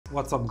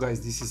What's up guys,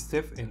 this is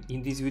Steph, and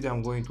in this video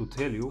I'm going to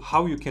tell you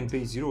how you can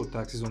pay zero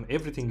taxes on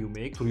everything you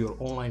make through your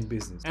online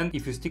business. And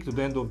if you stick to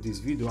the end of this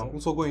video, I'm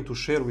also going to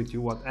share with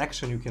you what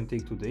action you can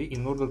take today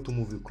in order to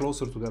move you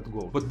closer to that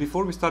goal. But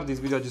before we start this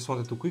video, I just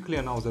wanted to quickly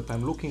announce that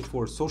I'm looking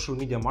for social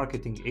media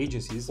marketing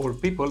agencies or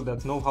people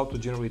that know how to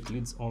generate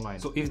leads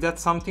online. So if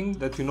that's something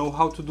that you know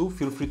how to do,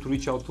 feel free to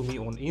reach out to me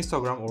on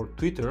Instagram or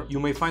Twitter. You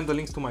may find the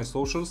links to my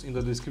socials in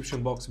the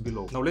description box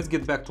below. Now let's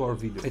get back to our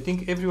video. I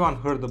think everyone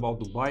heard about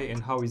Dubai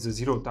and how it's a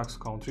zero tax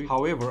country.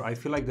 However, I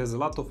feel like there's a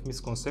lot of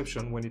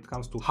misconception when it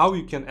comes to how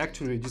you can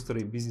actually register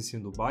a business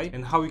in Dubai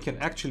and how you can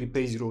actually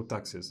pay zero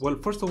taxes. Well,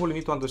 first of all, you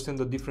need to understand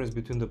the difference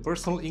between the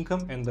personal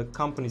income and the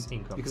company's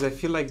income, because I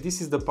feel like this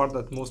is the part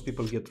that most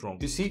people get wrong.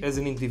 You see, as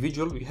an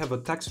individual, you have a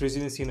tax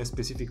residency in a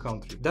specific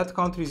country. That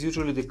country is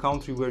usually the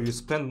country where you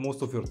spend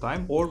most of your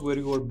time or where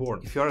you were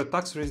born. If you are a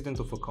tax resident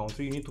of a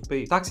country, you need to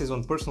pay taxes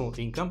on personal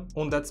income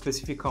on that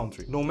specific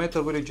country, no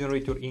matter where you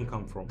generate your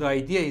income from. The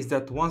idea is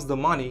that once the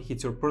money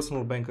hits your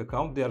personal bank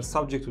account, they are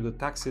subject to the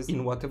taxes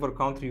in whatever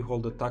country you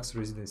hold the tax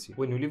residency.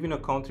 When you live in a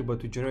country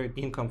but you generate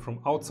income from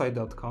outside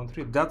that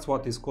country, that's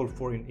what is called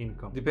foreign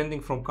income.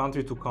 Depending from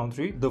country to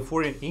country, the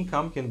foreign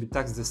income can be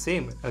taxed the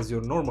same as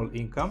your normal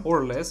income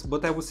or less,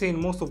 but I would say in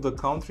most of the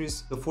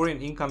countries, the foreign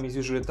income is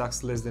usually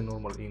taxed less than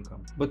normal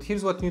income. But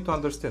here's what you need to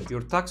understand.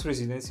 Your tax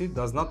residency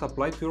does not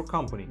apply to your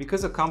company.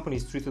 Because a company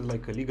is treated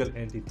like a legal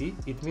entity,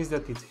 it means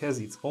that it has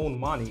its own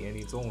money and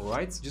its own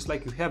rights, just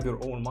like you have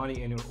your own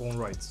money and your own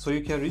rights. So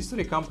you can register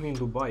a company in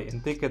Dubai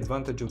and take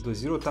advantage of the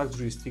zero tax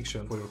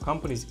jurisdiction for your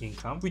company's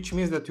income, which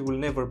means that you will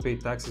never pay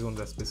taxes on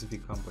that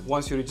specific company.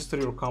 Once you register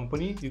your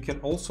company, you can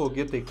also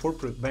get a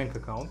corporate bank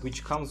account,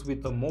 which comes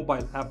with a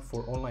mobile app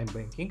for online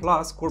banking,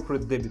 plus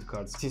corporate debit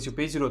cards. Since you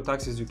pay zero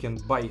taxes, you can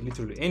buy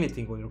literally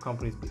anything on your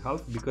company's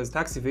behalf because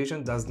tax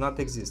evasion does not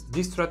exist.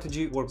 This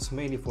strategy works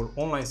mainly for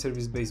online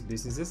service-based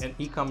businesses and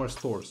e-commerce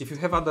stores. If you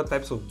have other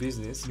types of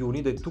business, you will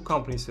need a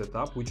two-company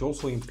setup, which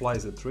also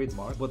implies a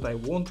trademark, but I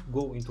won't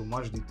go into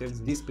much details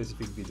in this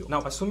specific video.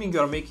 Now, assuming you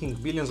are making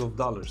billions of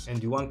dollars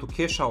and you want to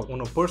cash out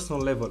on a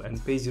personal level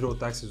and pay zero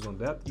taxes on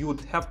that, you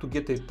would have to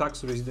get a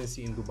tax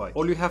residency in Dubai.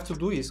 All you have to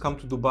do is come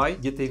to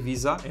Dubai, get a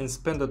visa, and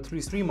spend at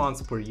least 3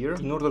 months per year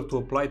in order to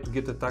apply to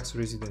get a tax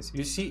residency.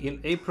 You see, in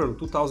April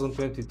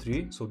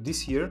 2023, so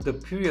this year, the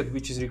period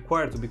which is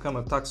required to become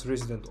a tax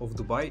resident of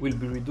Dubai will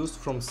be reduced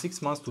from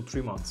 6 months to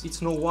 3 months.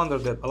 It's no wonder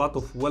that a lot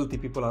of wealthy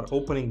people are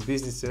opening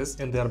businesses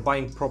and they are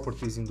buying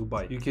properties in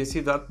Dubai. You can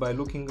see that by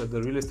looking at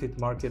the real estate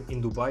market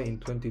in Dubai in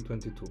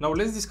 2022. Now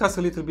let's discuss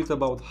a little bit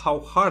about how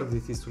hard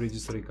it is to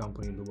register a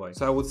company in Dubai.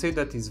 So I would say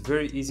that it's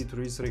very easy to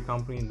register a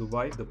company in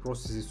Dubai. The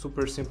process is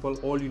super simple.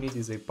 All you need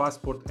is a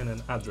passport and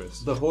an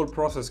address. The whole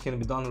process can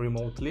be done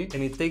remotely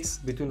and it takes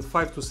between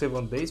 5 to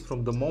 7 days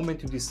from the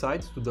moment you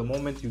decide to the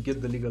moment you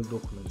get the legal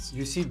documents.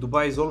 You see,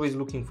 Dubai is always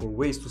looking for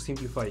ways to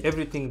simplify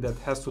everything that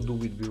has to do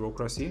with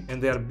bureaucracy,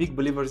 and they are big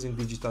believers in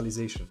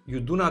digitalization. You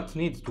do not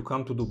need to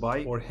come to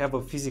Dubai or have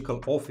a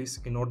physical office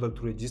in order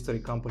to register a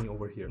company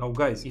over here. Now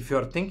guys, if you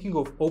are thinking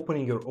of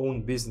opening your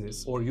own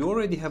business, or you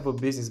already have a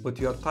business but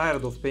you are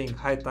tired of paying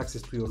high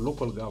taxes to your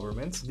local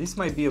governments, this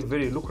might be a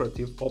very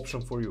lucrative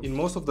option for you. In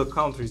most of the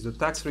countries, the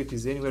tax rate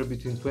is anywhere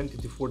between 20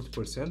 to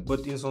 40%,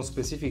 but in some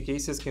specific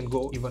cases can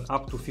go even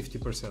up to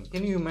 50%.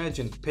 Can you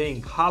imagine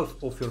paying half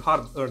of your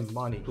hard-earned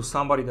money to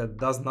somebody that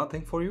does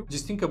nothing for you?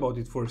 Just think about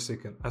it for a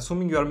second.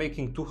 Assuming you are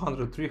making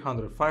 $200,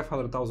 $300,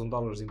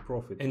 $500,000 in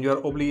profit and you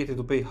are obligated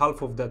to pay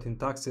half of that in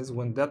taxes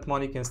when that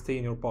money can stay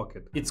in your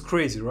pocket. It's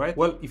crazy, right?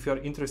 Well, if you are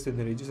interested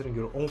in registering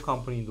your own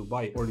company in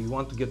Dubai, or you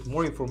want to get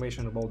more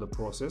information about the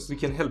process, we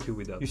can help you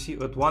with that. You see,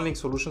 at Onelink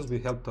Solutions, we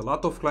helped a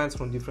lot of clients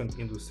from different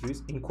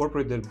industries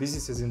incorporate their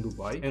businesses in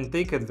Dubai and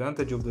take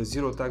advantage of the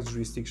zero tax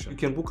jurisdiction. You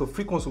can book a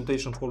free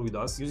consultation call with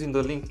us using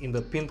the link in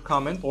the pinned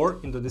comment or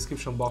in the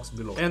description box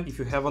below. And if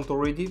you haven't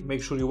already,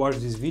 make sure you watch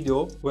this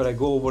video where I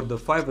go over the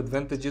 5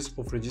 advantages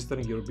of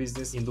registering your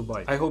business in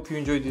Dubai. I hope you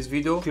enjoyed this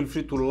video. Feel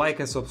free to like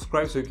and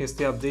subscribe so you can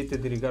stay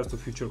updated in regards to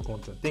future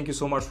content. Thank you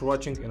so much for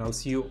watching, and I'll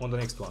see you on the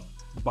next one.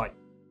 Bye.